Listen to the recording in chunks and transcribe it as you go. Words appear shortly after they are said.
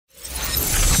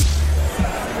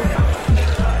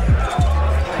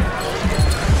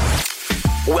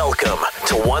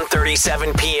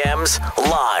1:37 p.m.'s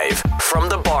live from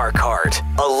the bar cart.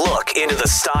 A look into the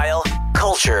style,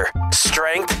 culture,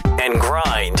 strength, and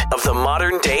grind of the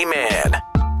modern day man.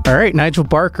 All right, Nigel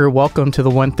Barker, welcome to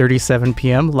the 1:37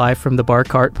 p.m. live from the Bar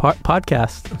Cart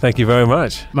podcast. Thank you very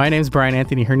much. My name is Brian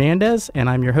Anthony Hernandez, and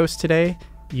I'm your host today.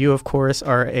 You, of course,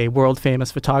 are a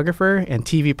world-famous photographer and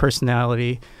TV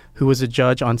personality who was a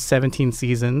judge on 17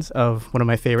 seasons of one of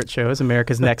my favorite shows,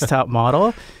 America's Next Top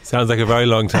Model. Sounds like a very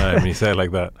long time when you say it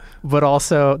like that. But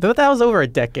also, that was over a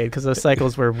decade because those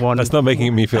cycles were one. That's not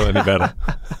making me feel any better.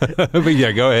 But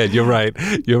yeah, go ahead. You're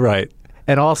right.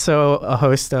 And also a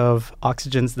host of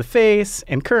Oxygen's The Face,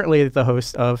 and currently the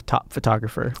host of Top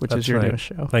Photographer, which is your newest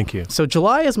show. Thank you. So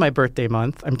July is my birthday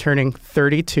month. I'm turning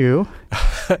 32.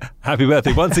 Happy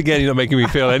birthday. Once again, you're not making me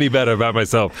feel any better about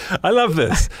myself. I love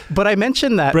this. But I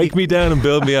mentioned that. Break me down and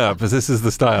build me up, as this is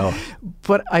the style.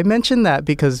 But I mentioned that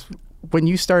because when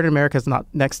you started America's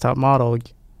Next Top Model,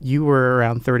 you were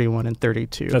around 31 and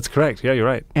 32. That's correct. Yeah, you're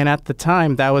right. And at the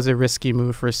time, that was a risky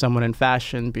move for someone in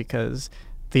fashion because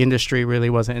the industry really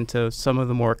wasn't into some of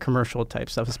the more commercial type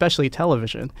stuff, especially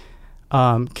television.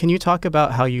 Can you talk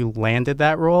about how you landed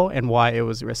that role and why it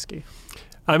was risky?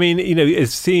 I mean, it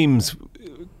seems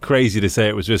crazy to say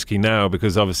it was risky now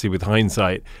because obviously with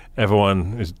hindsight,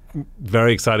 everyone is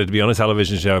very excited to be on a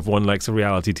television show. Everyone likes a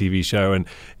reality TV show, and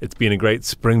it's been a great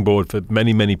springboard for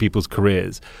many, many people's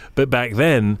careers. But back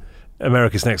then,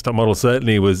 America's Next Top Model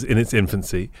certainly was in its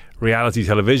infancy. Reality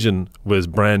television was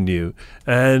brand new.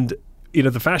 And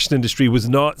the fashion industry was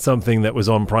not something that was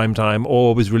on prime time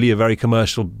or was really a very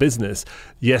commercial business.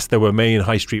 Yes, there were main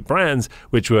high street brands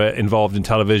which were involved in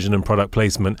television and product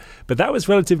placement, but that was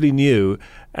relatively new.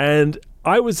 And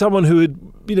I was someone who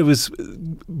was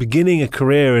beginning a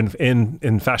career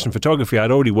in fashion photography.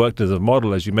 I'd already worked as a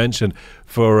model, as you mentioned,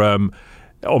 for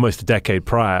almost a decade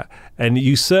prior. And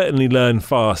you certainly learn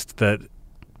fast that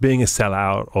being a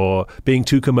sellout or being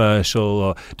too commercial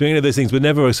or doing any of those things were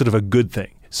never a sort of a good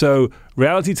thing. So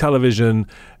reality television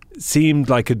seemed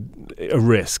like a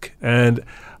risk. And,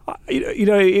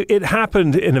 it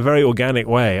happened in a very organic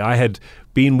way. I had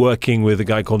been working with a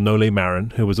guy called Nole Marin,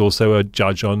 who was also a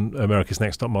judge on America's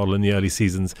Next Top Model in the early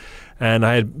seasons. And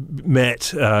I had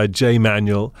met Jay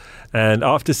Manuel. And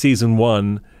after season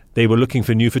 1, they were looking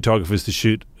for new photographers to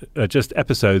shoot just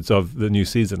episodes of the new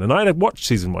season. And I had watched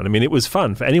season 1. I mean, it was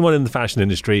fun. For anyone in the fashion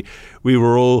industry, we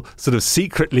were all sort of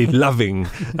secretly loving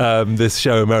this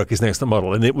show, America's Next Top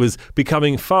Model. And it was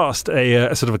becoming fast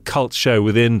a sort of a cult show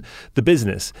within the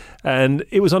business. And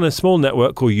it was on a small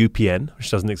network called UPN, which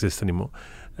doesn't exist anymore.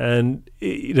 And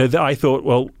I thought,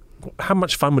 well, how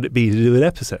much fun would it be to do an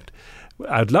episode?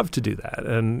 I'd love to do that,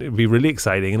 and it'd be really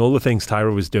exciting. And all the things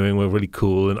Tyra was doing were really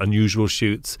cool and unusual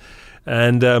shoots.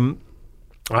 And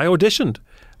I auditioned.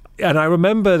 And I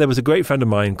remember there was a great friend of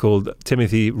mine called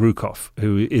Timothy Rukoff,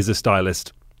 who is a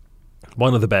stylist,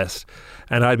 one of the best.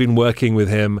 And I'd been working with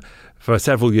him for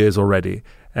several years already.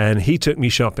 And he took me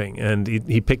shopping, and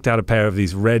he picked out a pair of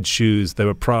these red shoes. They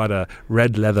were Prada,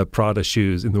 red leather Prada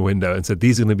shoes in the window, and said,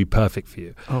 these are going to be perfect for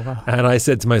you. Oh, wow. And I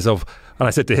said to myself, and I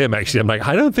said to him, actually, I'm like,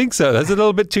 I don't think so. That's a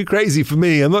little bit too crazy for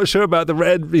me. I'm not sure about the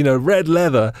red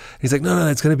leather. He's like, no,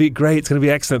 it's going to be great. It's going to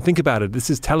be excellent. Think about it. This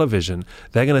is television.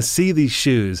 They're going to see these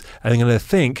shoes, and they're going to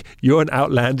think you're an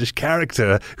outlandish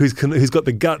character who's got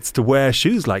the guts to wear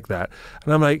shoes like that.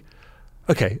 And I'm like,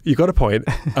 okay, you got a point.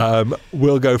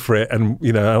 We'll go for it. And,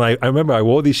 and I remember I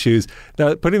wore these shoes.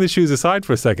 Now, putting the shoes aside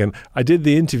for a second, I did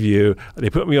the interview. They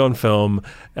put me on film,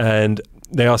 and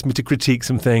they asked me to critique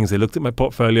some things. They looked at my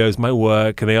portfolios, my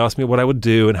work, and they asked me what I would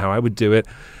do and how I would do it.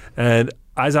 And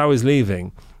as I was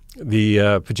leaving,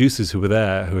 the producers who were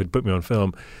there, who had put me on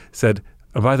film, said,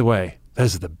 oh, by the way,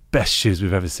 those are the best shoes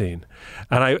we've ever seen.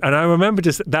 And I remember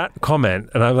just that comment,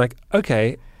 and I was like,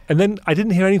 okay. And then I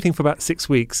didn't hear anything for about 6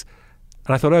 weeks.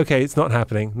 And I thought, okay, it's not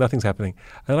happening. Nothing's happening.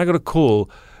 And I got a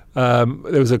call. There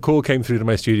was a call came through to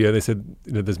my studio. They said,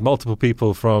 there's multiple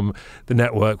people from the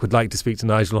network would like to speak to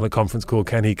Nigel on a conference call.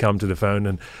 Can he come to the phone?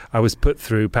 And I was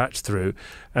patched through.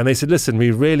 And they said, listen, we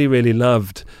really, really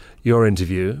loved your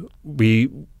interview.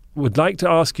 We would like to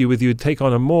ask you whether you would take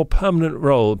on a more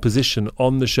permanent position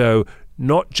on the show,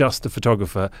 not just a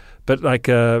photographer, but like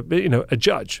a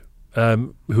judge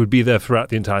who would be there throughout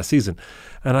the entire season.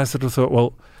 And I sort of thought,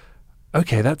 well,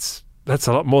 okay, that's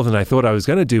a lot more than I thought I was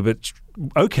going to do, but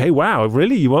okay, wow,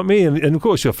 really? You want me? And of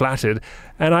course you're flattered.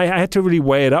 And I had to really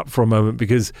weigh it up for a moment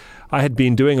because I had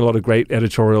been doing a lot of great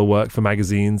editorial work for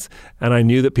magazines, and I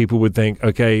knew that people would think,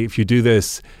 okay, if you do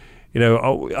this,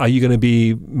 are you going to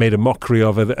be made a mockery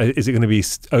of? Is it going to be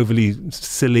overly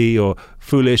silly or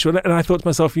foolish? And I thought to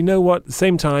myself, you know what? At the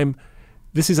same time,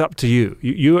 this is up to you.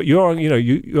 You're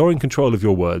in control of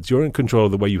your words. You're in control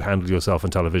of the way you handle yourself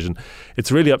on television.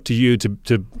 It's really up to you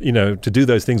to do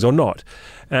those things or not.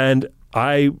 And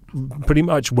I pretty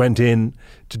much went in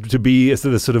to be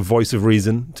the sort of voice of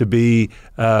reason, to be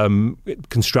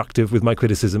constructive with my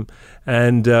criticism,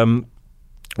 and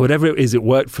whatever it is, it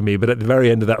worked for me. But at the very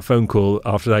end of that phone call,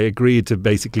 after I agreed to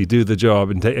basically do the job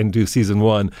and do season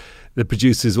 1, the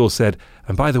producers all said,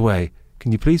 and by the way,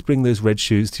 can you please bring those red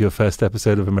shoes to your first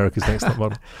episode of America's Next Top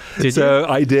Model?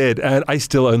 I did, and I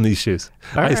still own these shoes.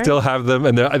 I still have them,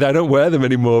 and I don't wear them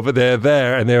anymore, but they're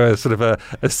there, and they're a sort of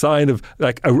a sign of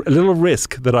like a little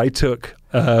risk that I took,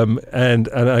 and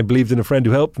I believed in a friend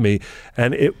who helped me,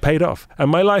 and it paid off.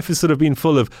 And my life has sort of been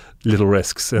full of little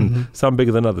risks, and some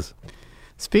bigger than others.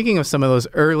 Speaking of some of those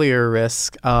earlier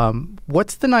risks,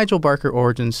 what's the Nigel Barker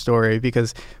origin story?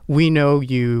 Because we know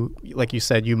you, like you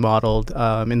said, you modeled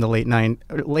in the late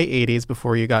 80s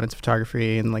before you got into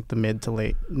photography in like the mid to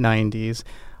late 90s.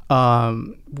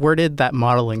 Where did that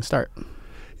modeling start?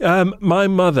 My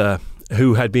mother,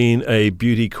 who had been a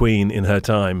beauty queen in her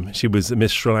time, she was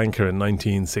Miss Sri Lanka in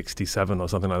 1967 or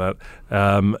something like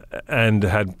that, and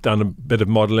had done a bit of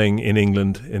modeling in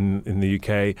England, in the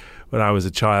UK, when I was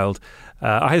a child.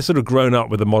 I had sort of grown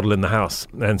up with a model in the house,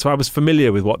 and so I was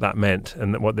familiar with what that meant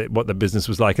and what the business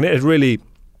was like, and it had really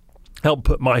helped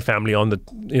put my family on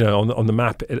the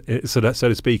map, so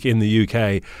to speak, in the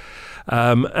UK.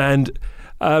 And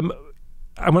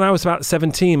when I was about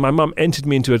 17, my mum entered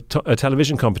me into a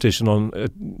television competition on a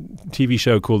TV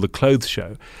show called The Clothes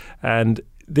Show, and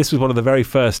this was one of the very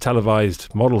first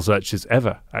televised model searches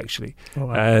ever, actually. Oh,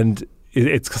 wow. And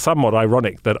it's somewhat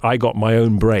ironic that I got my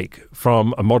own break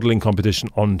from a modeling competition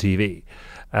on TV.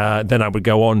 Then I would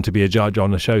go on to be a judge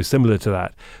on a show similar to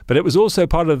that. But it was also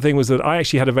part of the thing was that I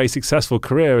actually had a very successful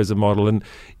career as a model, and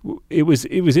it was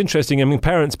interesting. I mean,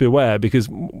 parents beware, because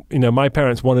my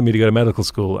parents wanted me to go to medical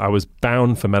school. I was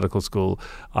bound for medical school.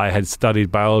 I had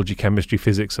studied biology, chemistry,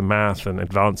 physics, and math, and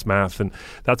advanced math, and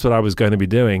that's what I was going to be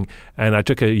doing. And I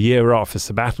took a year off, a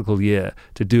sabbatical year,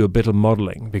 to do a bit of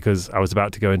modeling, because I was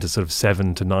about to go into sort of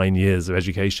 7 to 9 years of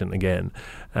education again.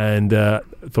 And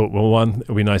thought, well, 1, it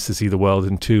would be nice to see the world,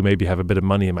 and 2, maybe have a bit of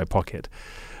money in my pocket.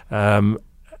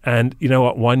 And you know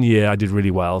what? 1 year I did really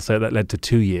well, so that led to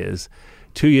 2 years.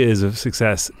 2 years of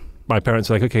success. My parents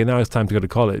were like, okay, now it's time to go to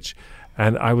college.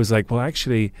 And I was like, well,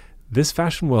 actually, this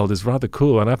fashion world is rather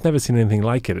cool, and I've never seen anything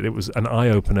like it. It was an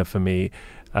eye-opener for me.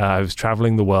 I was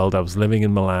traveling the world. I was living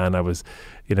in Milan. I was,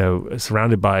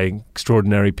 surrounded by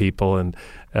extraordinary people, and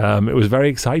it was very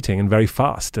exciting and very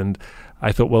fast. And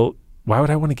I thought, well, why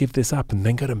would I want to give this up and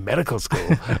then go to medical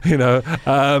school?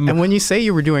 And when you say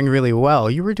you were doing really well,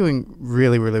 you were doing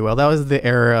really, really well. That was the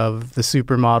era of the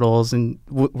supermodels. And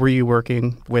who were you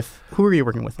working with?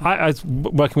 I was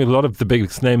working with a lot of the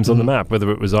biggest names on the map,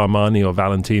 whether it was Armani or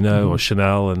Valentino or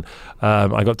Chanel. And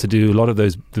I got to do a lot of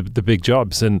those, the big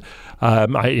jobs. And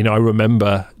I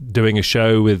remember doing a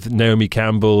show with Naomi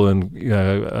Campbell and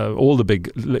all the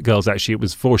big girls. Actually, it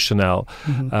was for Chanel,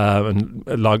 and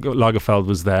Lagerfeld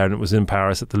was there, and it was in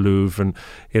Paris at the Louvre, and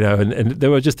there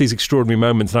were just these extraordinary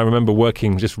moments. And I remember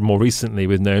working just more recently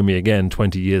with Naomi again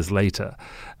 20 years later,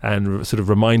 and sort of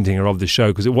reminding her of the show,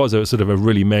 because it was a sort of a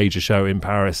really major show in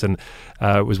Paris, and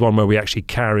it was one where we actually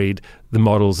carried the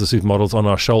supermodels on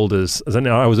our shoulders.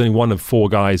 I was only one of 4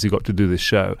 guys who got to do this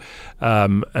show,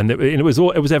 and it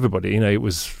was everybody. It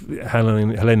was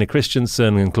Helena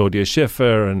Christensen and Claudia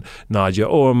Schiffer and Nadia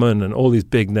Orman and all these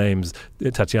big names,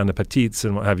 Tatiana Petitz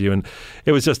and what have you. And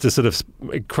it was just a sort of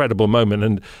incredible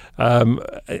moment.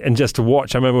 And just to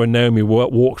watch, I remember when Naomi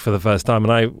walked for the first time,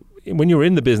 and when you're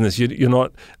in the business, you're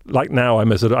not like now. I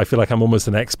feel like I'm almost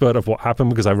an expert of what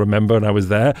happened because I remember and I was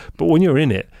there. But when you're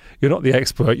in it, you're not the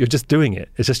expert. You're just doing it.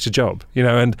 It's just your job,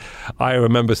 And I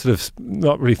remember sort of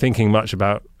not really thinking much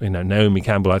about Naomi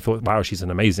Campbell. I thought, wow, she's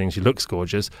amazing. She looks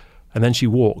gorgeous, and then she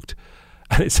walked,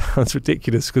 and it sounds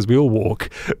ridiculous because we all walk,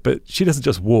 but she doesn't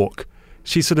just walk.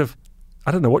 She sort of,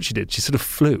 I don't know what she did. She sort of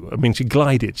flew. I mean, she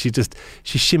glided. She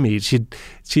shimmied.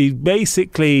 She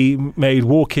basically made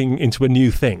walking into a new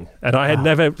thing. And I had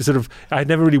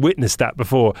never really witnessed that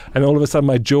before. And all of a sudden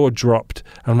my jaw dropped.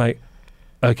 I'm like,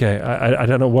 okay, I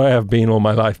don't know where I've been all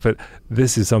my life, but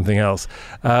this is something else.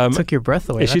 Took your breath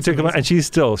away. She took, and she's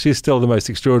still the most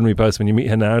extraordinary person. When you meet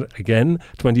her now again,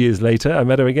 20 years later, I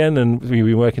met her again, and we've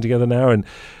been working together now. And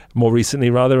more recently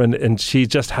rather, and she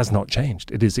just has not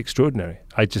changed. It is extraordinary.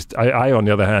 I on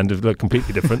the other hand, have looked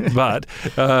completely different. But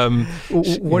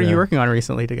what are you working on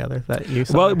recently together that you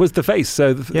saw? Well, it was The Face.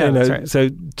 So that's right. So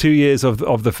 2 years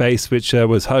of The Face, which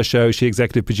was her show. She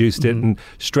executive produced it, and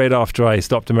straight after I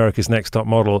stopped America's Next Top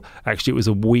Model, actually it was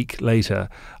a week later,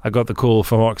 I got the call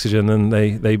from Oxygen, and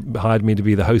they hired me to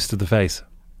be the host of The Face.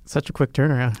 Such a quick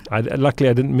turnaround. Luckily,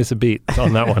 I didn't miss a beat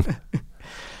on that one.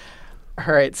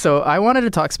 All right, so I wanted to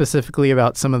talk specifically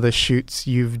about some of the shoots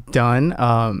you've done.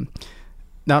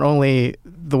 Not only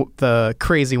the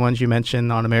crazy ones you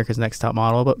mentioned on America's Next Top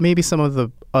Model, but maybe some of the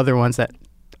other ones that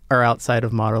are outside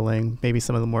of modeling, maybe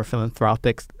some of the more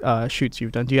philanthropic shoots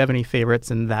you've done. Do you have any favorites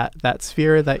in that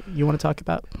sphere that you want to talk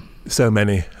about? So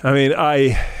many. I mean, I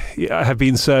have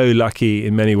been so lucky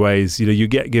in many ways. You know, you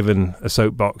get given a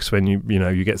soapbox when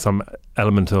you get some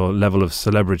element or level of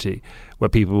celebrity where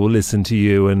people will listen to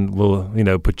you and will,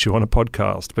 put you on a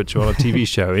podcast, put you on a TV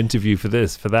show, interview for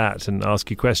this, for that, and ask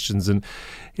you questions. And,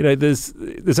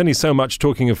 there's only so much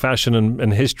talking of fashion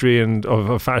and history and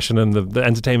of fashion and the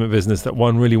entertainment business that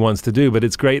one really wants to do. But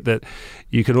it's great that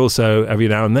you can also every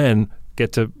now and then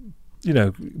get to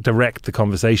direct the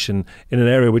conversation in an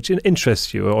area which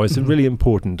interests you or is really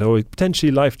important or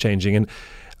potentially life-changing. And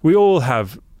we all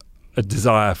have a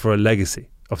desire for a legacy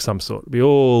of some sort. We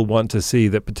all want to see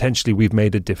that potentially we've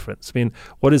made a difference. I mean,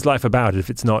 what is life about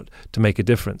if it's not to make a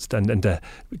difference and to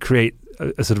create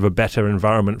a sort of a better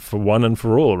environment for one and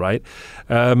for all, right?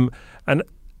 And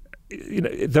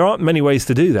there aren't many ways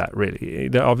to do that,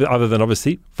 really, other than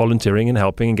obviously volunteering and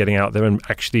helping and getting out there and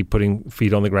actually putting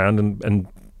feet on the ground and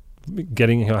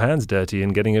getting your hands dirty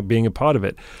and being a part of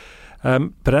it.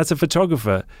 But as a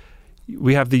photographer,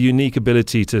 we have the unique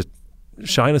ability to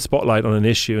shine a spotlight on an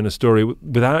issue and a story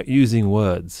without using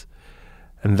words.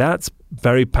 And that's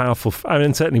very powerful. I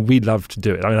mean, certainly we'd love to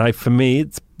do it. I mean, for me,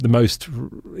 it's the most,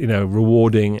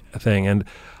 rewarding thing. And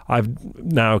I've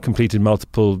now completed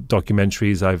multiple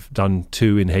documentaries. I've done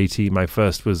 2 in Haiti. My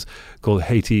first was called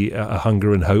Haiti,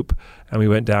 Hunger and Hope. And we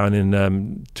went down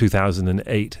in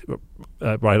 2008,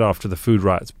 right after the food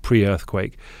riots,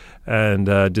 pre-earthquake, and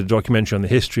did a documentary on the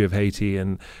history of Haiti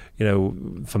and,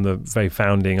 from the very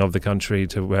founding of the country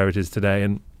to where it is today.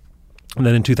 And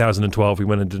then in 2012, we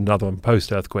went and did another one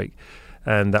post-earthquake,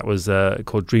 and that was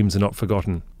called Dreams Are Not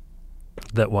Forgotten.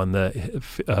 That won the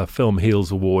Film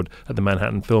Heals Award at the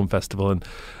Manhattan Film Festival. And,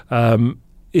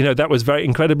 that was very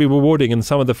incredibly rewarding. And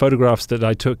some of the photographs that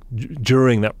I took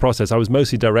during that process, I was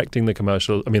mostly directing the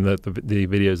commercial, the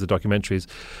videos, the documentaries,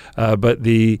 but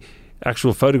the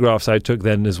actual photographs I took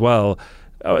then as well,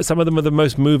 some of them are the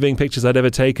most moving pictures I'd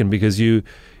ever taken because you're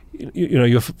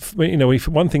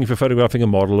one thing if you're photographing a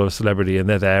model or a celebrity and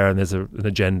they're there and there's an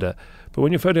agenda, but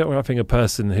when you're photographing a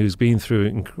person who's been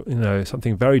through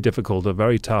something very difficult or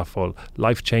very tough or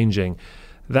life-changing,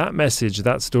 that message,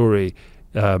 that story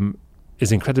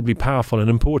is incredibly powerful and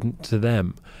important to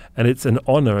them. And it's an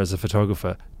honor as a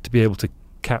photographer to be able to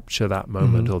capture that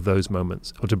moment or those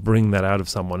moments or to bring that out of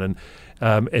someone. And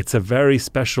it's a very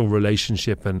special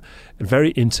relationship and very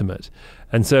intimate.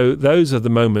 And so those are the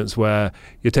moments where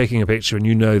you're taking a picture and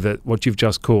you know that what you've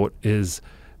just caught is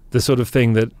the sort of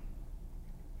thing that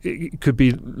it could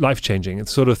be life-changing. It's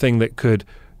the sort of thing that could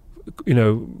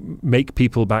make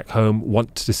people back home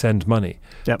want to send money.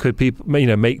 Yep. Could people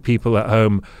make people at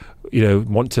home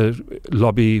want to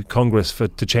lobby Congress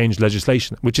to change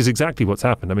legislation, which is exactly what's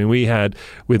happened. I mean, we had,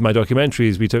 with my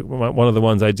documentaries, we took one of the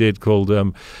ones I did called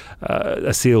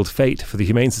A Sealed Fate for the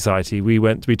Humane Society.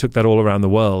 We took that all around the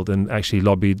world and actually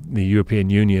lobbied the European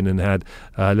Union and had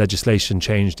legislation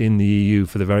changed in the EU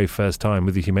for the very first time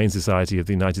with the Humane Society of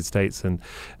the United States and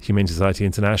Humane Society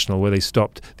International, where they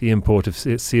stopped the import of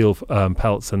seal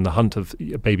pelts and the hunt of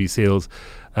baby seals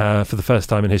for the first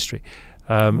time in history.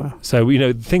 Wow. So,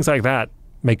 things like that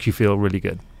make you feel really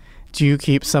good. Do you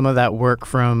keep some of that work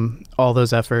from all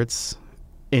those efforts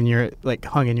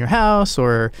hung in your house,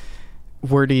 or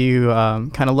where do you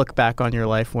kind of look back on your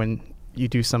life when you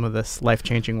do some of this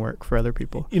life-changing work for other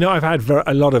people? I've had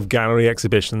a lot of gallery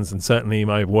exhibitions, and certainly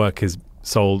my work is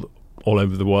sold all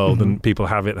over the world and people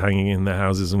have it hanging in their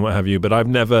houses and what have you, but I've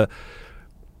never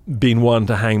been one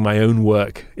to hang my own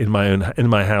work in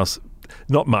my house.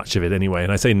 Not much of it anyway,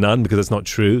 and I say none because it's not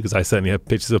true, because I certainly have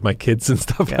pictures of my kids and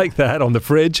stuff like that on the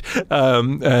fridge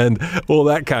and all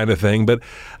that kind of thing. But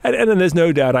and then there's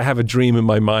no doubt I have a dream in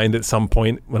my mind at some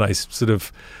point when I sort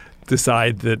of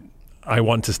decide that I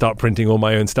want to start printing all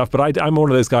my own stuff. But I'm one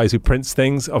of those guys who prints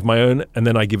things of my own and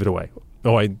then I give it away.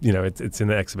 Or it's in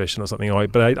an exhibition or something.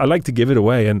 But I like to give it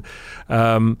away, and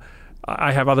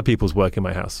I have other people's work in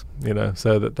my house,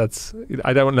 so that's,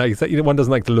 I don't like, one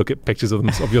doesn't like to look at pictures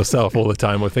of yourself all the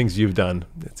time or things you've done.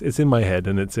 It's in my head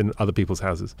and it's in other people's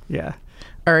houses. Yeah.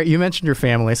 All right. You mentioned your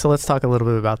family, so let's talk a little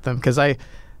bit about them, because I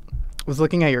was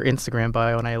looking at your Instagram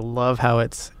bio and I love how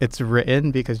it's written,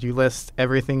 because you list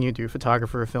everything you do: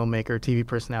 photographer, filmmaker, TV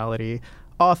personality,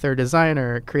 author,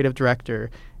 designer, creative director,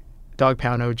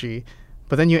 Dogpound OG.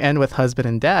 But then you end with husband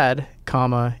and dad,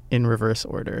 comma, in reverse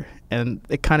order. And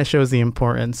it kind of shows the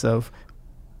importance of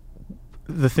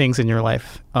the things in your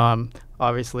life.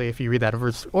 Obviously, if you read that in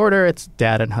reverse order, it's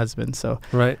dad and husband. So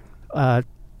right.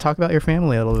 Talk about your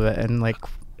family a little bit. And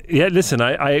yeah, listen,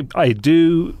 I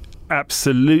do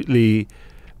absolutely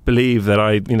believe that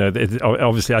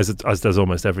obviously as does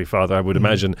almost every father, I would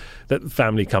imagine, that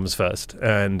family comes first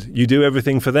and you do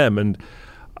everything for them. And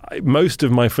most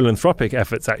of my philanthropic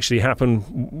efforts actually happen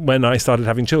when I started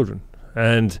having children.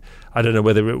 And I don't know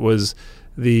whether it was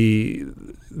the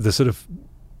sort of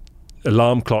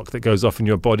alarm clock that goes off in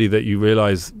your body that you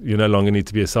realize you no longer need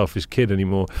to be a selfish kid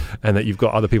anymore and that you've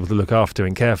got other people to look after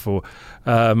and care for.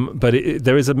 But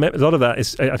there is a lot of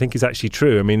that I think is actually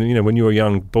true. I mean, when you're a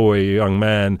young boy, a young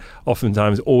man,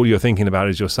 oftentimes all you're thinking about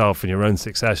is yourself and your own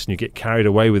success, and you get carried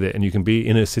away with it. And you can be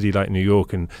in a city like New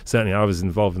York, and certainly I was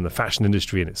involved in the fashion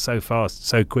industry, and it's so fast,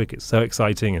 so quick, it's so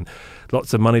exciting, and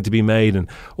lots of money to be made and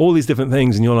all these different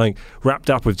things, and you're like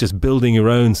wrapped up with just building your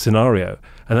own scenario.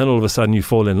 And then all of a sudden you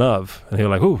fall in love and you're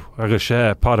like, oh, I got to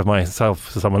share part of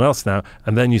myself to someone else now.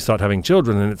 And then you start having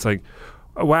children and it's like,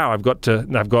 oh, wow, I've got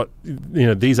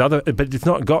these other, but it's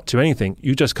not got to anything.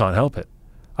 You just can't help it.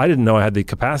 I didn't know I had the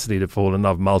capacity to fall in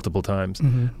love multiple times,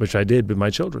 which I did with my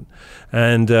children.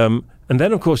 And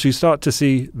then of course you start to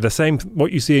see the same,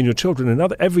 what you see in your children in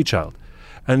every child.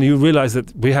 And you realize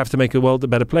that we have to make the world a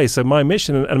better place. So my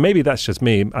mission, and maybe that's just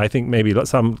me, I think maybe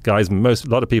some guys, a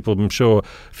lot of people, I'm sure,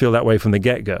 feel that way from the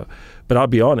get-go. But I'll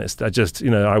be honest,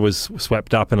 I was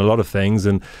swept up in a lot of things,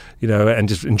 and and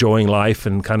just enjoying life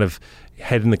and kind of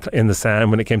head in the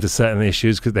sand when it came to certain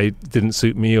issues because they didn't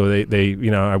suit me, or they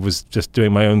I was just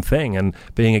doing my own thing and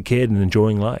being a kid and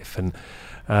enjoying life. And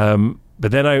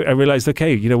but then I realized,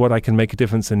 okay, you know what, I can make a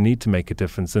difference and need to make a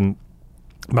difference. And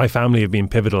my family have been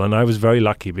pivotal, and I was very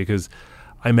lucky because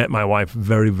I met my wife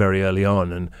very, very early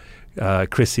on,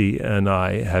 and Chrissy and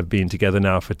I have been together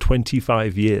now for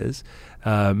 25 years,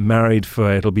 married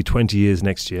it'll be 20 years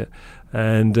next year,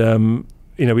 and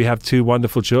we have two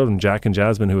wonderful children, Jack and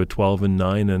Jasmine, who are 12 and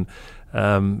 9, and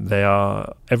they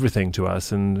are everything to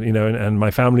us, and and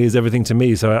my family is everything to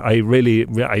me. So I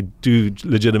do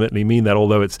legitimately mean that,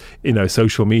 although it's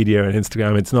social media and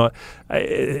Instagram, it's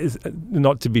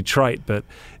not to be trite, but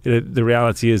the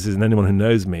reality is and anyone who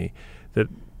knows me, that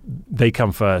they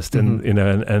come first, and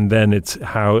and then it's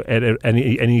how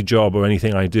any job or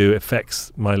anything I do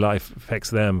affects my life,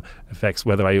 affects them, affects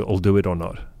whether I'll do it or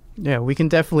not. Yeah, we can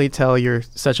definitely tell you're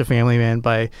such a family man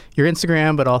by your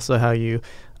Instagram, but also how you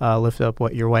lift up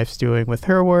what your wife's doing with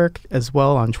her work as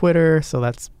well on Twitter. So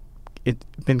it's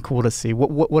been cool to see.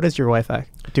 What is your wife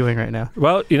doing right now?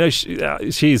 Well,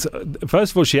 she's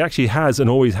first of all, she actually has and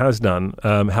always has done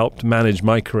helped manage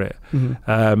my career.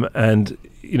 And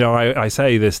I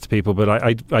say this to people, but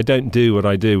I don't do what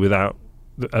I do without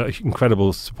an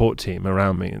incredible support team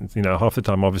around me. And half the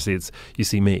time, obviously, it's you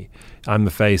see me. I'm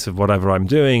the face of whatever I'm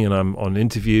doing, and I'm on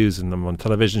interviews and I'm on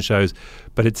television shows.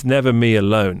 But it's never me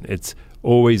alone. It's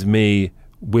always me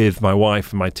with my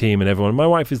wife and my team and everyone. My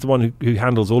wife is the one who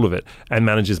handles all of it and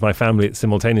manages my family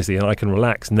simultaneously, and I can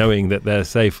relax knowing that they're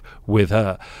safe with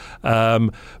her.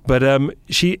 But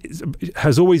she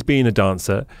has always been a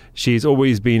dancer. She's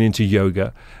always been into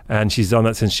yoga, and she's done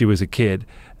that since she was a kid.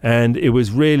 And it was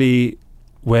really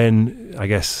when, I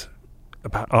guess,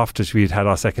 after we'd had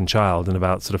our second child, and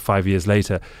about sort of 5 years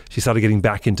later, she started getting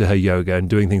back into her yoga and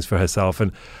doing things for herself.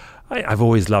 And I've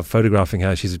always loved photographing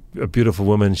her. She's a beautiful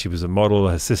woman. She was a model.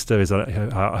 Her sister is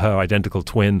her identical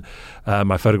twin.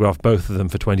 I photographed both of them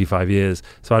for 25 years.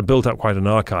 So I built up quite an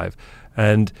archive.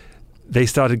 And they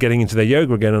started getting into their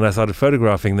yoga again, and I started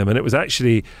photographing them. And it was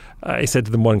actually, I said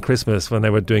to them one Christmas when they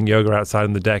were doing yoga outside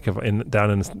on the deck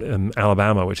down in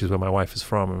Alabama, which is where my wife is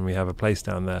from, and we have a place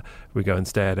down there we go and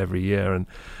stay at every year. And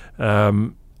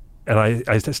I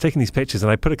was taking these pictures,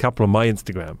 and I put a couple on my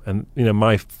Instagram. And,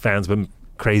 my fans were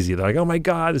crazy. They're like, oh my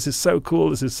God, this is so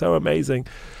cool. This is so amazing.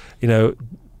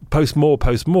 Post more.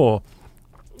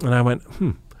 And I went,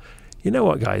 you know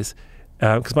what, guys?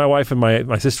 Because my wife and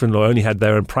my sister-in-law only had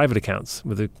their own private accounts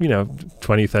with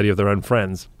 20, 30 of their own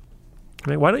friends. I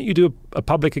mean, why don't you do a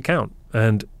public account,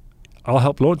 and I'll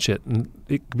help launch it, and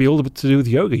it could be all to do with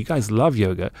yoga. You guys love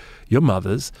yoga. You're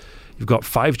mothers. You've got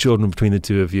 5 children between the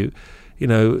two of you.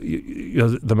 you're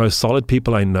the most solid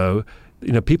people I know.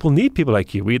 People need people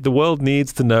like you. The world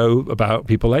needs to know about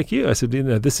people like you. I said,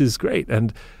 this is great.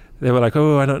 And they were like,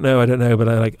 oh, I don't know. But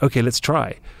I'm like, okay, let's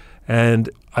try. And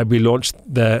we launched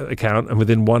their account, and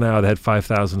within 1 hour, they had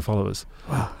 5,000 followers.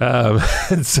 Wow.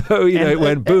 And so, it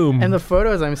went boom. And the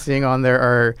photos I'm seeing on there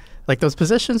are, like, those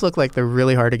positions look like they're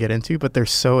really hard to get into, but they're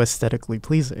so aesthetically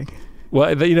pleasing.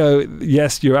 Well,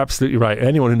 yes, you're absolutely right.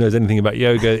 Anyone who knows anything about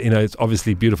yoga, it's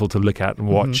obviously beautiful to look at and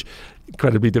watch.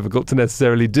 Incredibly difficult to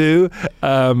necessarily do,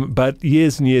 but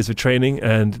years and years of training,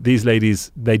 and these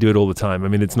ladies, they do it all the time. I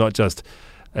mean, it's not just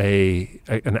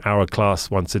an hour class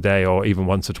once a day or even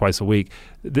once or twice a week.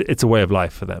 It's a way of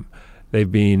life for them. They've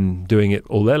been doing it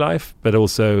all their life, but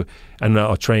also and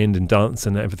are trained in dance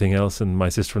and everything else. And my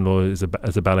sister-in-law is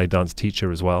a ballet dance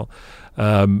teacher as well.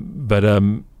 But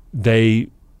they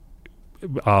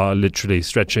are literally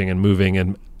stretching and moving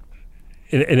and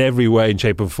in every way and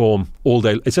shape or form all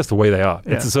day. It's just the way they are.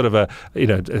 Yeah. It's a sort of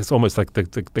it's almost like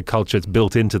the culture. It's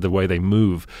built into the way they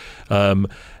move.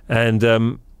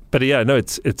 But yeah, no,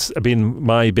 it's been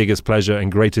my biggest pleasure and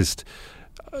greatest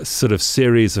sort of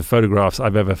series of photographs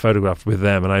I've ever photographed with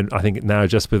them. And I think now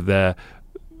just with their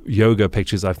yoga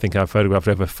pictures, I think I've photographed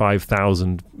over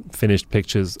 5,000 finished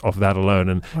pictures of that alone.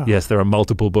 And yes, there are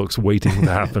multiple books waiting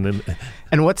to happen.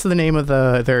 And what's the name of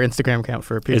their Instagram account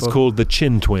for people? It's called the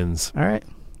Chin Twins. All right.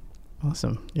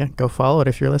 Awesome. Yeah, go follow it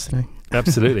if you're listening.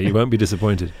 Absolutely. You won't be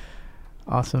disappointed.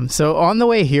 Awesome. So on the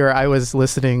way here, I was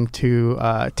listening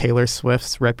to Taylor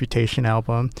Swift's Reputation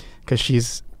album because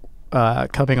she's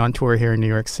coming on tour here in New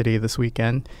York City this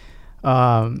weekend.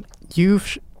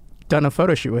 You've done a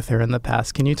photo shoot with her in the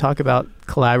past. Can you talk about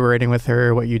collaborating with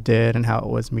her, what you did, and how it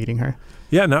was meeting her?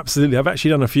 Yeah, no, absolutely. I've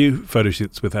actually done a few photo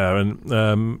shoots with her,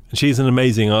 and she's an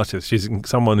amazing artist. She's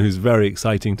someone who's very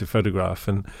exciting to photograph,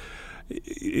 and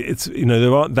it's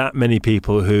there aren't that many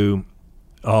people who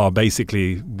are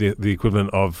basically the equivalent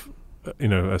of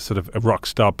a sort of a rock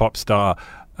star, pop star,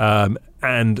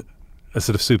 and a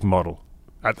sort of supermodel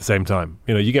at the same time.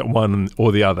 You get one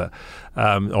or the other,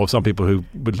 or some people who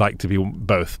would like to be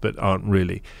both but aren't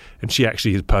really. And she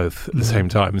actually is both at the same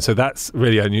time. And so that's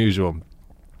really unusual,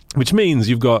 which means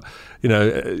you've got,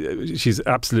 she's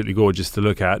absolutely gorgeous to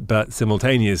look at, but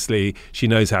simultaneously she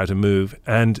knows how to move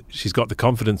and she's got the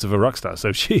confidence of a rock star.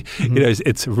 So she,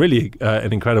 it's really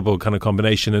an incredible kind of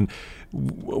combination. And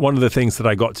one of the things that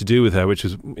I got to do with her, which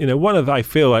was, I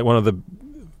feel like one of the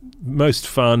most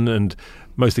fun and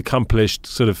most accomplished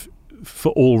sort of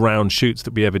for all-round shoots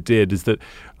that we ever did, is that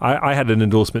I had an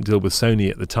endorsement deal with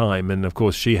Sony at the time, and of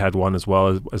course she had one as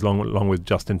well, along with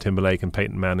Justin Timberlake and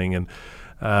Peyton Manning, and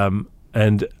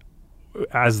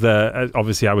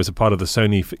obviously I was a part of the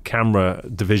Sony camera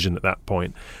division at that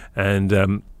point,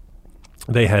 and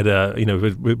they had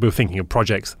we were thinking of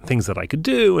projects, things that I could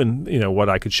do, and what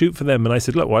I could shoot for them, and I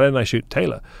said, look, why don't I shoot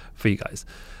Taylor for you guys?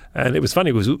 And it was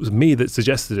funny, it was me that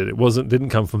suggested it. It didn't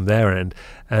come from their end.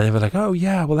 And they were like, oh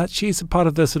yeah, well she's a part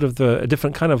of the sort of a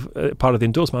different kind of part of the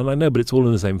endorsement. And I know, but it's all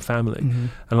in the same family. And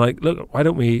I'm like, look, why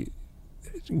don't we,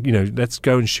 let's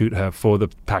go and shoot her for the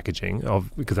packaging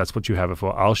because that's what you have her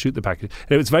for. I'll shoot the packaging.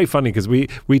 And it was very funny because we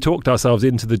talked ourselves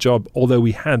into the job, although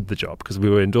we had the job because we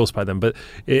were endorsed by them. But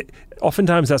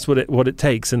oftentimes that's what it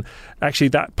takes. And actually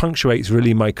that punctuates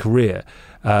really my career.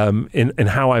 In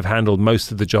how I've handled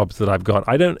most of the jobs that I've got.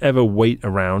 I don't ever wait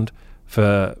around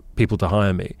for people to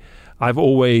hire me. I've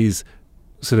always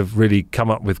sort of really come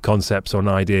up with concepts or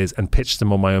ideas and pitched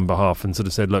them on my own behalf and sort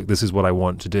of said, look, this is what I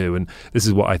want to do, and this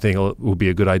is what I think will be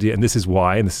a good idea, and this is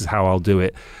why, and this is how I'll do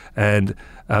it, and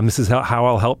this is how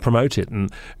I'll help promote it,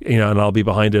 and and I'll be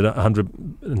behind it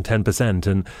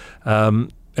 110%.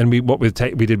 And what we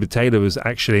did with Taylor was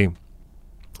actually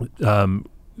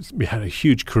we had a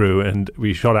huge crew and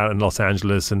we shot out in Los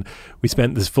Angeles, and we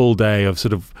spent this full day of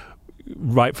sort of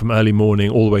right from early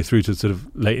morning all the way through to sort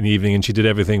of late in the evening, and she did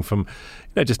everything from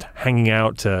just hanging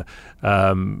out to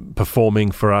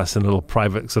performing for us in a little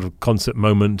private sort of concert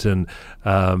moment, and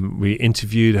we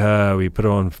interviewed her, we put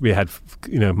her on, we had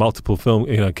multiple film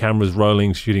cameras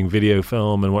rolling, shooting video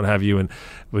film and what have you, and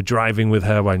we're driving with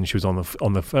her when she was on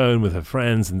the phone with her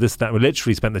friends and this, that. We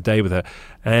literally spent the day with her,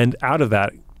 and out of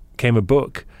that came a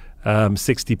book,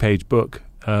 60-page book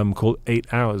called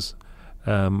 8 Hours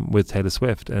with Taylor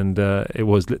Swift, and it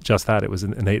was just that. It was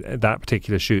that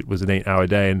particular shoot was an 8-hour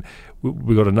day, and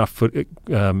we got enough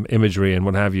imagery and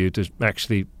what have you to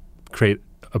actually create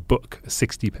a book, a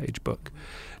 60-page book.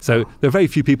 So there are very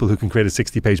few people who can create a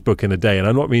 60-page book in a day, and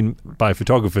I don't mean by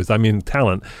photographers, I mean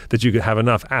talent, that you could have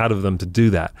enough out of them to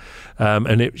do that.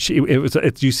 And you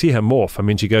see her morph. I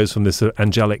mean, she goes from this sort of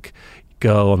angelic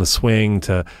girl on the swing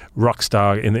to rock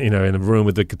star in a room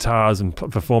with the guitars and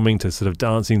performing, to sort of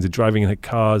dancing, to driving in her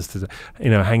cars, to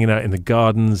hanging out in the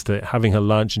gardens, to having her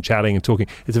lunch and chatting and talking.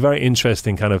 It's a very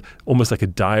interesting kind of almost like a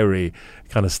diary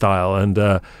kind of style, and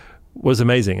was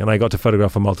amazing. And I got to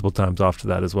photograph her multiple times after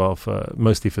that as well,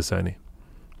 mostly for Sony.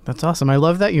 That's awesome. I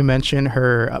love that you mentioned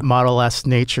her model-esque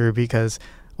nature, because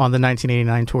on the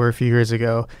 1989 tour a few years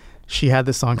ago, she had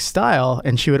the song Style,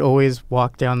 and she would always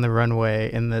walk down the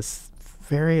runway in this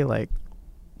very like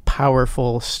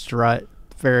powerful strut,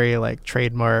 very like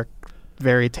trademark,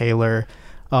 very Taylor.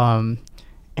 And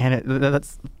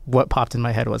that's what popped in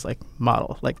my head, was like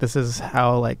model. Like, this is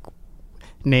how like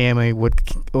Naomi would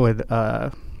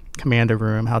command a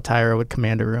room, how Tyra would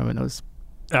command a room, and it was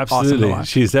absolutely awesome.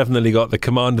 She's definitely got the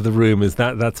command of the room.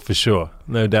 That's for sure,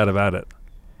 no doubt about it.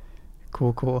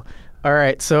 Cool. All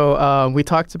right, so we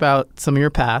talked about some of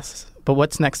your past, but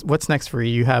what's next for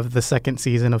you? You have the second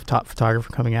season of Top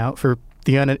Photographer coming out. For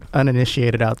the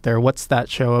uninitiated out there, what's that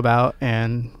show about?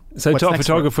 And so Top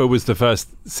Photographer was the first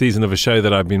season of a show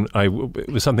that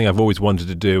it was something I've always wanted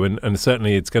to do, and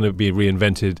certainly it's going to be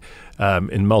reinvented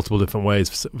in multiple different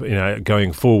ways,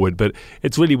 going forward. But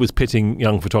it really was pitting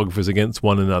young photographers against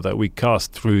one another. We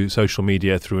cast through social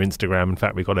media, through Instagram. In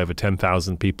fact, we got over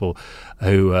 10,000 people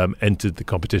who entered the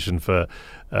competition for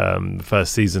the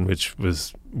first season, which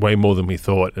was way more than we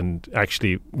thought. And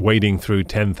actually wading through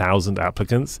 10,000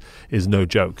 applicants is no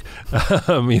joke.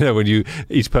 When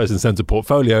each person sends a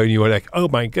portfolio and you were like, oh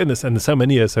my goodness, and so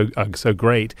many are so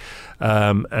great. We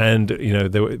made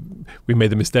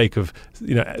the mistake of,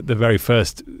 the very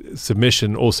first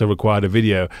submission also required a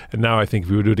video. And now I think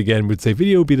if we would do it again, we'd say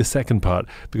video would be the second part,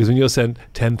 because when you're sent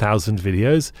 10,000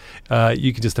 videos,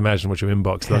 you can just imagine what your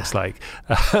inbox looks like.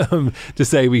 To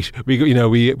say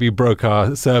we broke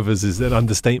our servers is an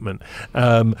understatement.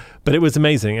 But it was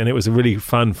amazing, and it was a really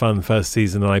fun first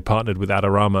season. And I partnered with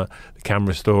Adorama, the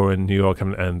camera store in New York,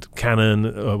 and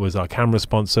Canon was our camera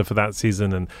sponsor for that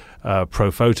season, and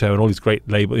Profoto and all these great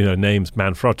label names,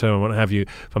 Manfrotto and what have you,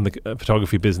 from the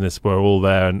photography business were all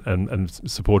there and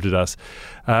supported us.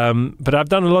 But I've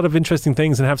done a lot of interesting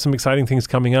things and have some exciting things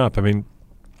coming up. I mean,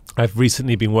 I've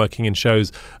recently been working in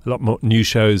shows, a lot more new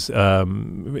shows,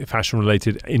 fashion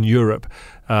related in Europe,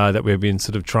 that we've been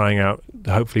sort of trying out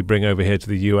to hopefully bring over here to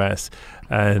the US,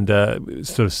 and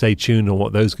sort of stay tuned on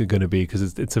what those are going to be,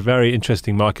 because it's a very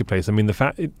interesting marketplace. I mean,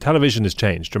 television has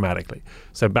changed dramatically.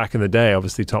 So back in the day,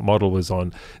 obviously Top Model was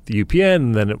on the UPN,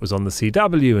 and then it was on the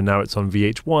CW, and now it's on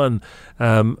VH1.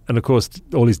 And of course,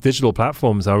 all these digital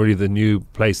platforms are really the new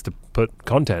place to put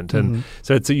content. And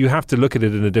so you have to look at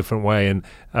it in a different way. And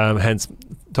hence,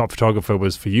 Top Photographer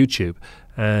was for YouTube,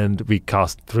 and we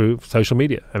cast through social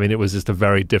media. I mean, it was just a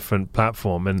very different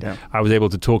platform, and I was able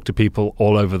to talk to people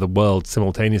all over the world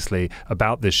simultaneously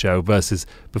about this show, versus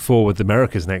before with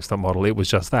America's Next Top Model, it was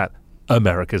just that.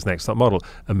 America's Next Top Model.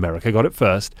 America got it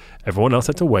first. Everyone else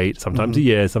had to wait, sometimes a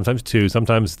year, sometimes 2,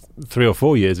 sometimes 3 or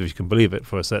 4 years, if you can believe it,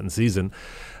 for a certain season.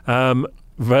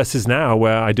 Versus now,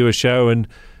 where I do a show and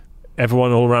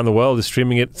everyone all around the world is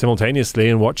streaming it simultaneously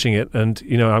and watching it. And,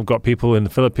 I've got people in the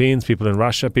Philippines, people in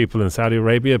Russia, people in Saudi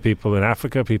Arabia, people in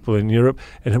Africa, people in Europe,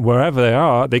 and wherever they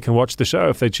are, they can watch the show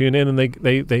if they tune in and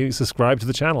they subscribe to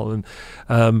the channel.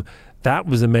 And that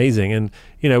was amazing. And,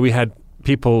 we had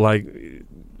people like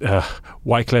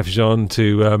Wyclef Jean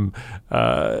to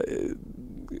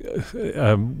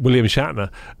William Shatner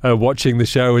watching the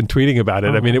show and tweeting about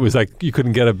it. I mean, it was like you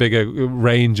couldn't get a bigger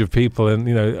range of people.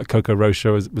 And Coco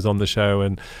Rocha was on the show,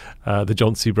 and the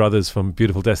Jauncey brothers from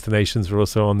Beautiful Destinations were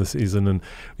also on the season. And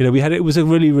it was a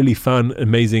really, really fun,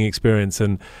 amazing experience.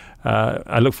 And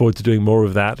I look forward to doing more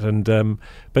of that. And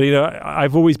but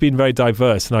I've always been very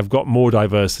diverse, and I've got more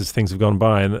diverse as things have gone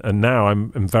by. And now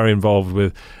I'm very involved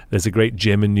with. There's a great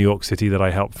gym in New York City that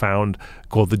I helped found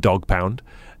called the Dogpound.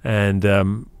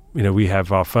 And we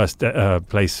have our first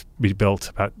place we built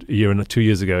about 2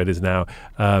 years ago. It is now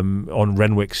on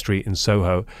Renwick Street in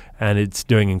Soho, and it's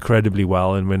doing incredibly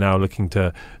well. And we're now looking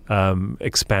to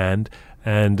expand.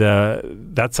 And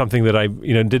that's something that I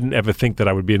didn't ever think that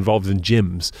I would be involved in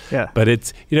gyms. Yeah. But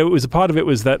it's it was a part of it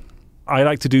was that I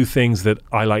like to do things that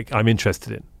I'm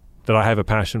interested in, that I have a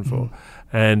passion for,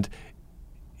 and.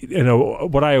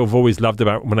 What I have always loved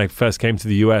about when I first came to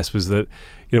the US was that,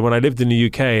 when I lived in the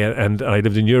UK and I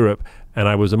lived in Europe and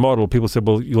I was a model, people said,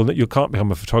 well, you can't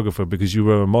become a photographer because you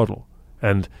were a model.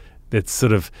 And it's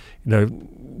sort of,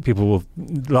 people will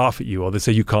laugh at you or they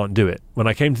say you can't do it. When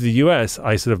I came to the US,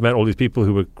 I sort of met all these people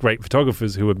who were great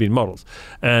photographers who had been models.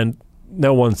 And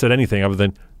no one said anything other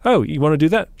than, oh, you want to do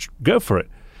that? Go for it.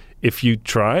 If you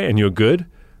try and you're good,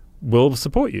 we'll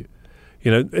support you.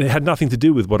 it had nothing to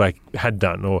do with what I had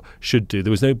done or should do.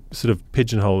 There was no sort of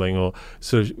pigeonholing or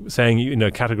sort of saying,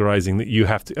 categorizing that you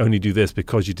have to only do this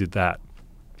because you did that.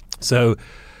 So,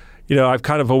 I've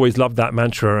kind of always loved that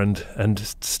mantra, and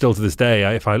still to this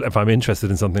day, if I'm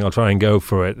interested in something, I'll try and go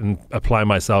for it and apply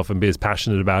myself and be as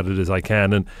passionate about it as I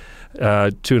can. And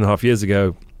 2.5 years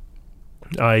ago,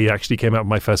 I actually came out with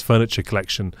my first furniture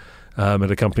collection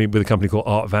at a company called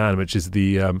Art Van, which is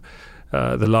the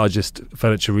largest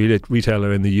furniture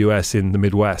retailer in the US in the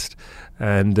Midwest,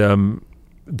 and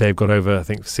they've got over, I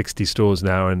think, 60 stores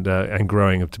now, and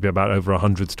growing up to be about over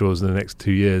 100 stores in the next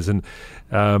 2 years. And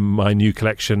my new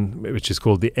collection, which is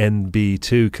called the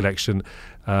NB2 collection,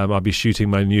 I'll be shooting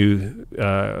my new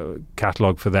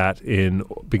catalog for that in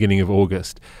beginning of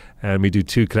August. And we do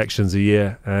 2 collections a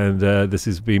year, and this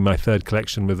has been my 3rd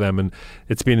collection with them, and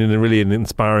it's been really an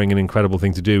inspiring and incredible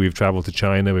thing to do. We've traveled to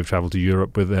China, we've traveled to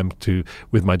Europe with them,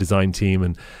 with my design team,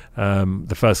 and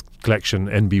the first collection,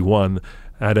 NB1,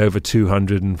 had over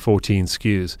 214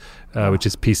 SKUs, which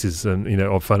is pieces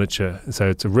of furniture. So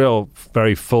it's a real,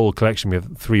 very full collection. We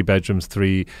have 3 bedrooms,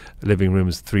 3 living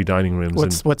rooms, 3 dining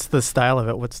rooms. What's the style of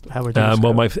it? How would you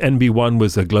well, my NB1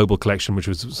 was a global collection, which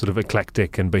was sort of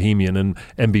eclectic and bohemian, and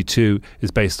NB2 is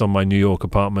based on my New York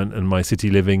apartment and my city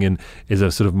living, and is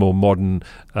a sort of more modern,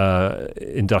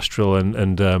 industrial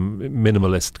and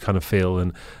minimalist kind of feel.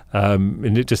 And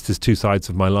it just is 2 sides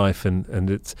of my life, and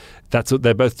that's what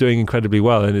they're both doing incredibly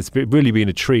well, and it's really been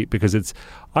a treat, because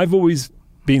I've always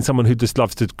been someone who just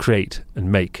loves to create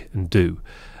and make and do.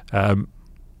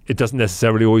 It doesn't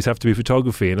necessarily always have to be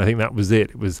photography, and I think that was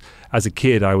it. It was, as a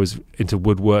kid, I was into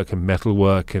woodwork and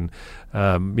metalwork and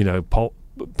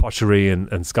pottery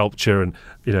and sculpture and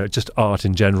just art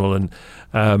in general, and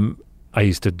I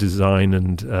used to design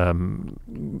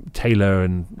and tailor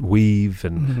and weave,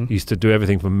 and used to do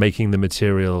everything from making the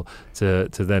material to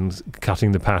then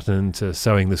cutting the pattern to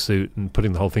sewing the suit and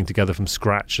putting the whole thing together from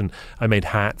scratch. And I made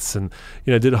hats and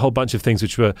did a whole bunch of things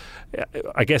which were,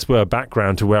 I guess, were a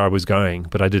background to where I was going,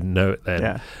 but I didn't know it then.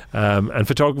 Yeah. And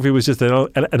photography was just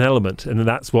an element, and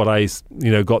that's what I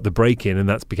got the break in, and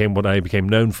that's became what I became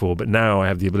known for. But now I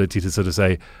have the ability to sort of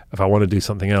say, if I want to do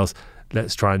something else,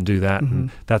 let's try and do that.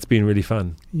 And that's been really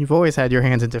fun. You've always had your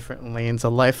hands in different lanes, a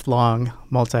lifelong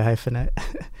multi-hyphenate.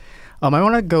 I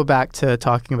want to go back to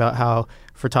talking about how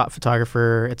for Top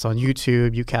Photographer, it's on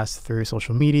YouTube, you cast through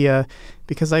social media,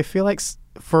 because I feel like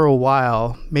for a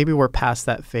while, maybe we're past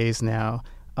that phase now.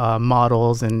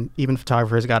 Models and even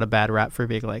photographers got a bad rap for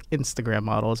being like Instagram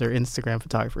models or Instagram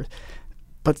photographers.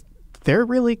 But they're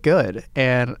really good.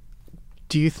 And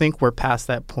do you think we're past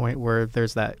that point where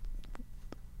there's that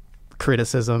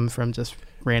criticism from just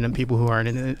random people who aren't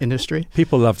in the industry?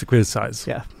 People love to criticize.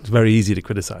 Yeah. It's very easy to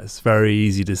criticize. It's very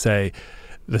easy to say,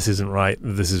 this isn't right,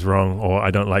 this is wrong, or I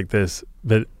don't like this.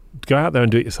 But go out there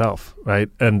and do it yourself, right?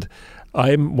 And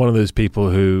I'm one of those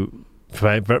people who,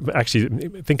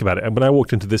 actually, think about it. And when I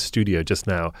walked into this studio just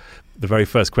now, the very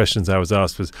first questions I was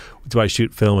asked was, do I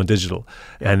shoot film and digital?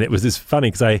 Yeah. And it was this funny,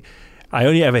 because I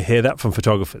only ever hear that from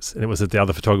photographers, and it was the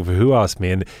other photographer who asked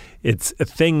me. And it's a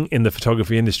thing in the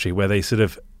photography industry where they sort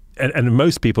of, and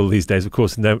most people these days, of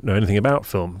course, don't know anything about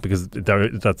film, because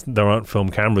there aren't film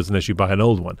cameras unless you buy an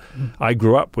old one. I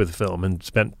grew up with film and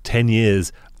spent 10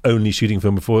 years only shooting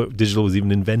film before digital was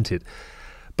even invented.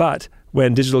 But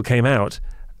when digital came out,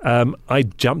 I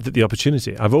jumped at the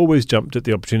opportunity. I've always jumped at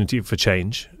the opportunity for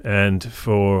change and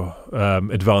for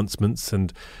advancements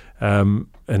and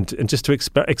just to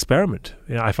experiment.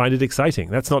 I find it exciting.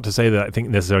 That's not to say that I think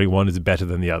necessarily one is better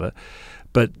than the other,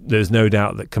 but there's no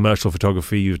doubt that commercial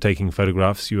photography, you're taking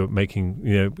photographs, you were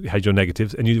making, had your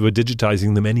negatives, and you were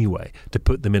digitizing them anyway to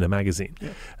put them in a magazine.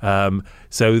 Yeah.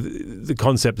 So the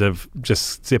concept of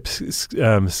just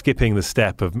skipping the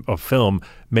step of film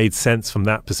made sense from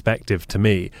that perspective to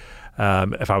me.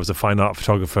 If I was a fine art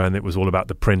photographer and it was all about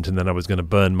the print, and then I was going to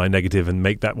burn my negative and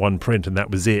make that one print and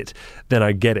that was it, then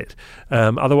I get it.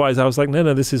 Otherwise, I was like,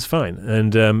 no, this is fine.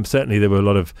 And certainly there were a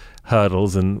lot of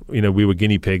hurdles, and we were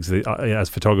guinea pigs as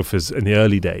photographers in the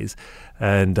early days.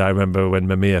 And I remember when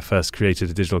Mamiya first created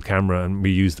a digital camera and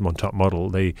we used them on Top Model,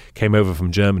 they came over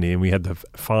from Germany, and we had the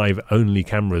 5 only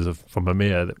cameras from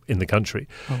Mamiya in the country.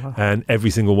 Oh, wow. And every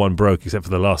single one broke except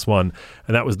for the last one.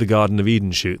 And that was the Garden of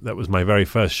Eden shoot. That was my very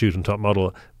first shoot on Top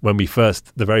Model. The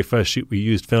very first shoot, we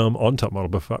used film on Top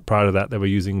Model. Prior to that, they were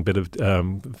using a bit of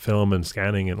film and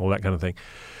scanning and all that kind of thing.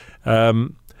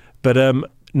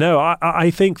 No,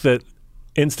 I think that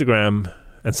Instagram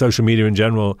and social media in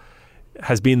general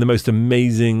has been the most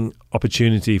amazing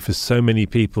opportunity for so many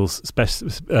people,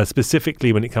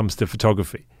 specifically when it comes to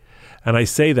photography. And I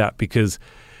say that because,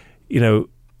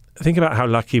 think about how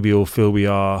lucky we all feel we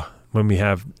are when we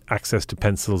have access to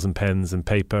pencils and pens and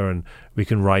paper, and we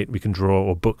can write, we can draw,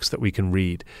 or books that we can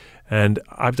read. And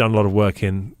I've done a lot of work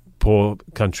in poor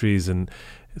countries and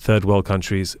third world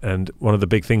countries, and one of the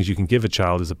big things you can give a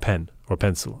child is a pen or a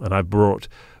pencil. And I've brought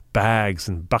bags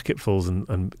and bucketfuls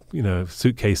and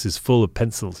suitcases full of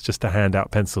pencils just to hand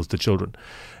out pencils to children.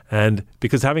 And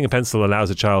because having a pencil allows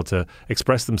a child to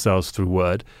express themselves through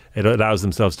word, it allows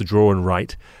themselves to draw and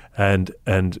write and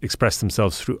express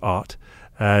themselves through art.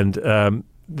 And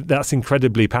that's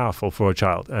incredibly powerful for a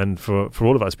child, and for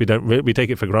all of us. We take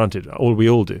it for granted. We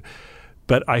all do.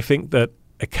 But I think that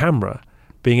a camera,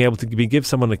 being able to give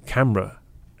someone a camera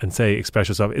and say express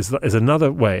yourself is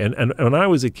another way. And when I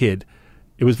was a kid,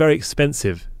 it was very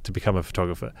expensive to become a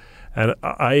photographer. And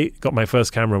I got my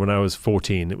first camera when I was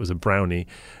 14. It was a Brownie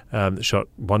that shot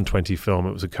 120 film.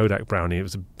 It was a Kodak Brownie. It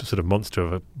was a sort of monster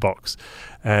of a box.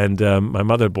 And my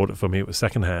mother bought it for me. It was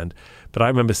secondhand. But I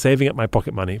remember saving up my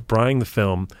pocket money, buying the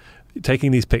film,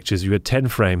 taking these pictures. You had 10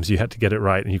 frames. You had to get it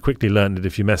right. And you quickly learned that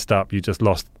if you messed up, you just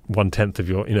lost 1/10 of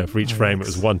your, for each frame, it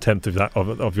was 1/10 of that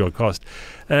of your cost.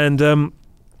 And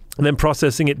then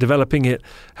processing it, developing it,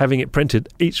 having it printed,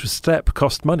 each step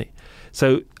cost money.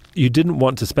 So you didn't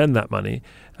want to spend that money,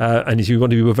 and you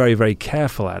want to be very, very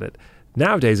careful at it.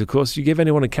 Nowadays, of course, you give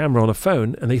anyone a camera on a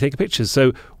phone and they take pictures.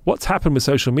 So what's happened with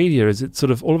social media is it's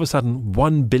sort of all of a sudden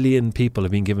 1 billion people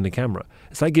have been given a camera.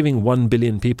 It's like giving 1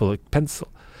 billion people a pencil.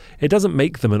 It doesn't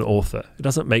make them an author. It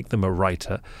doesn't make them a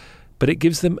writer, but it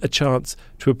gives them a chance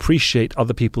to appreciate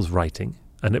other people's writing,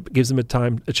 and it gives them a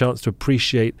chance to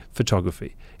appreciate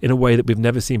photography in a way that we've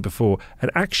never seen before. And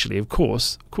actually, of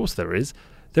course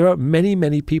there are many,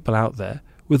 many people out there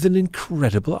with an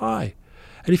incredible eye.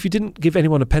 And if you didn't give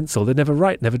anyone a pencil, they'd never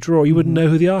write, never draw. You wouldn't know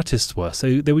who the artists were.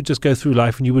 So they would just go through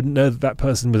life and you wouldn't know that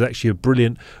person was actually a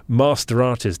brilliant master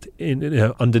artist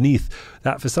underneath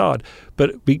that facade.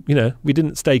 But we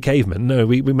didn't stay cavemen. No,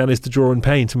 we managed to draw and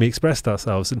paint, and we expressed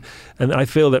ourselves. And I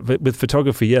feel that with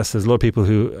photography, yes, there's a lot of people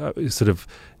who sort of,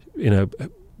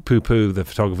 poo-poo the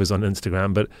photographers on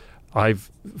Instagram, but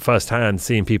I've firsthand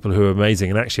seen people who are amazing.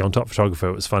 And actually on Top Photographer,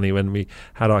 it was funny when we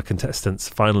had our contestants,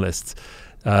 finalists,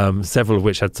 several of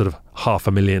which had sort of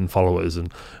 500,000 followers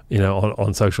and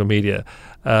on social media.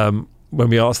 When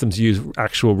we asked them to use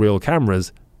actual real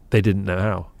cameras, they didn't know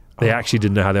how. They actually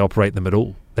didn't know how they operate them at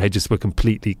all. They just were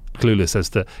completely clueless as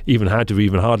to even how to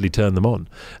even hardly turn them on.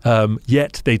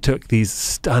 Yet they took these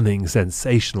stunning,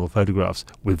 sensational photographs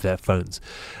with their phones.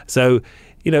 So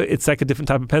it's like a different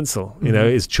type of pencil.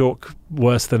 Is chalk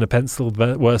worse than a pencil,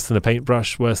 worse than a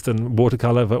paintbrush, worse than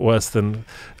watercolor, but worse than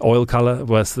oil color,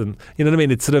 worse than, you know what I mean?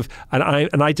 It's sort of,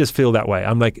 and I just feel that way.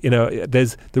 I'm like,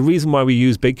 there's the reason why we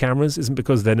use big cameras isn't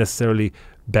because they're necessarily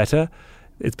better.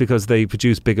 It's because they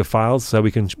produce bigger files, so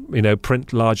we can,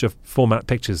 print larger format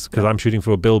pictures, because I'm shooting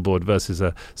for a billboard versus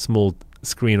a small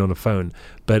screen on a phone.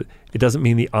 But it doesn't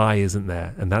mean the eye isn't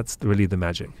there, and that's really the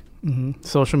magic. Mm-hmm.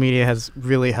 Social media has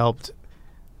really helped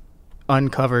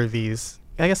uncover these,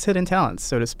 I guess, hidden talents,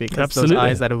 so to speak. Absolutely. Those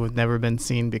eyes that have never been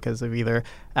seen because of either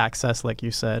access, like you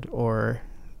said, or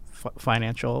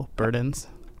financial burdens.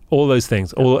 All those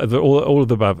things, all of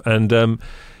the above. And,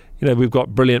 we've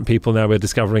got brilliant people now we're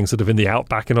discovering sort of in the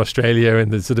outback in Australia, in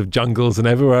the sort of jungles and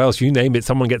everywhere else, you name it,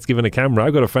 someone gets given a camera.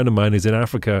 I've got a friend of mine who's in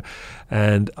Africa,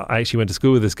 and I actually went to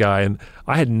school with this guy, and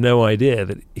I had no idea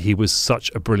that he was such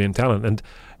a brilliant talent. And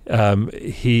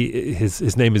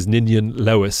his name is Ninian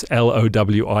Lowis,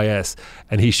 Lowis,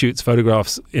 and he shoots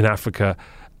photographs in Africa.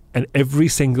 And every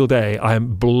single day, I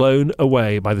am blown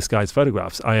away by this guy's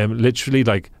photographs. I am literally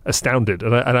like astounded,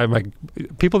 and I'm like,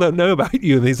 people don't know about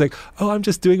you. And he's like, "Oh, I'm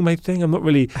just doing my thing. I'm not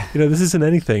really, this isn't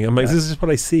anything." I'm like, "This is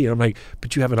what I see." And I'm like,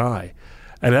 "But you have an eye,"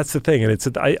 and that's the thing.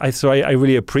 And I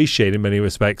really appreciate in many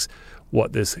respects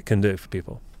what this can do for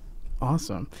people.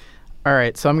 Awesome. All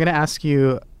right, so I'm going to ask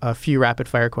you a few rapid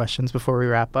fire questions before we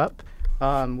wrap up.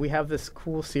 We have this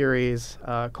cool series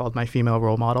called My Female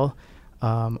Role Model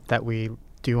that we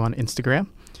do on Instagram.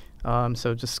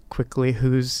 So just quickly,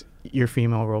 who's your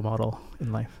female role model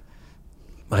in life?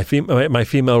 My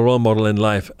female role model in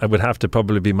life, I would have to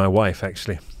probably be my wife,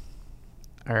 actually.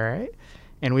 All right.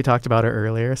 And we talked about it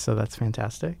earlier, so that's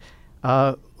fantastic.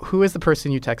 Who is the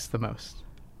person you text the most?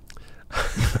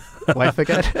 Wife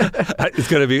again? It's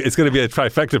gonna be a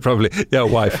trifecta probably. Yeah,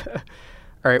 wife.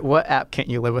 All right. What app can't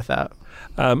you live without?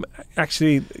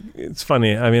 Actually, it's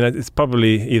funny. I mean, it's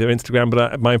probably either Instagram,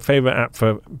 but my favorite app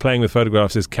for playing with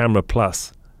photographs is Camera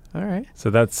Plus. All right. So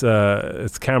that's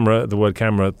it's camera, the word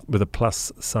camera with a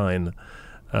plus sign.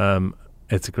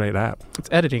 It's a great app. It's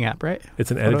an editing app, right?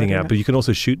 It's an editing app, but you can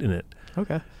also shoot in it.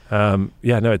 Okay.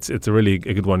 It's a really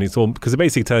good one. It's all because it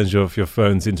basically turns your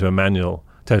phones into a manual,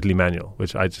 totally manual,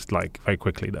 which I just like very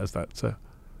quickly does that. So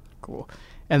cool.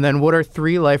 And then what are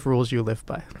 3 life rules you live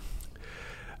by?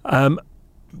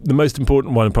 The most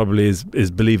important one probably is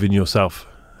believe in yourself.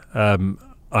 And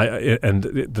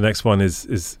the next one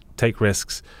is take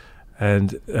risks,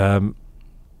 and the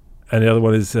other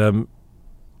one is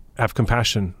have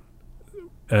compassion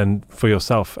and for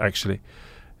yourself. Actually,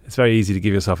 it's very easy to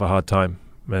give yourself a hard time,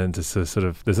 and to sort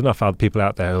of there's enough other people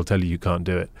out there who'll tell you can't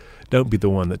do it. Don't be the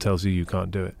one that tells you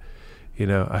can't do it.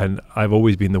 And I've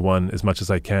always been the one, as much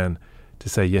as I can, to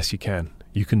say yes, you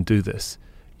can do this.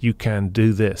 You can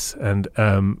do this. And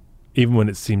even when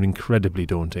it seemed incredibly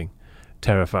daunting,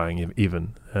 terrifying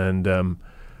even. And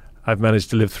I've managed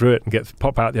to live through it and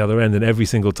pop out the other end, and every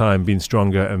single time been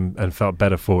stronger and felt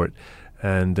better for it.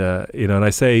 And, and I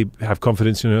say have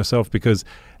confidence in yourself because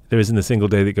there isn't a single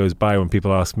day that goes by when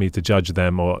people ask me to judge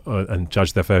them and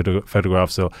judge their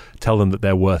photographs or tell them that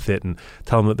they're worth it and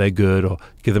tell them that they're good or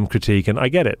give them critique. And I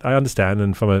get it. I understand.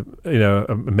 And from a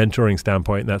mentoring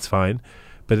standpoint, that's fine.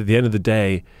 But at the end of the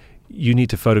day, you need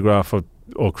to photograph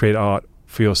or create art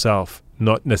for yourself,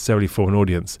 not necessarily for an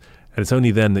audience. And it's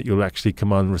only then that you'll actually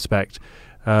command respect,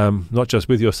 not just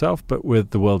with yourself, but with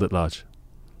the world at large.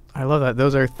 I love that.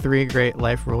 Those are 3 great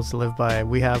life rules to live by.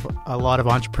 We have a lot of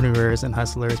entrepreneurs and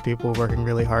hustlers, people working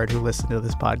really hard who listen to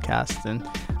this podcast, and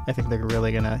I think they're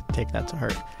really going to take that to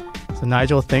heart. So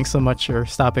Nigel, thanks so much for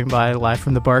stopping by live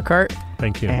from the Bar Cart.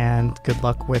 Thank you. And good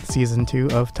luck with season 2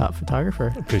 of Top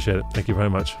Photographer. Appreciate it. Thank you very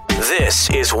much. This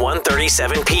is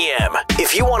 1:37 p.m.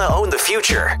 If you want to own the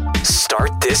future,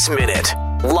 start this minute.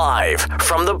 Live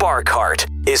from the Bar Cart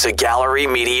is a Gallery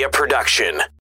Media production.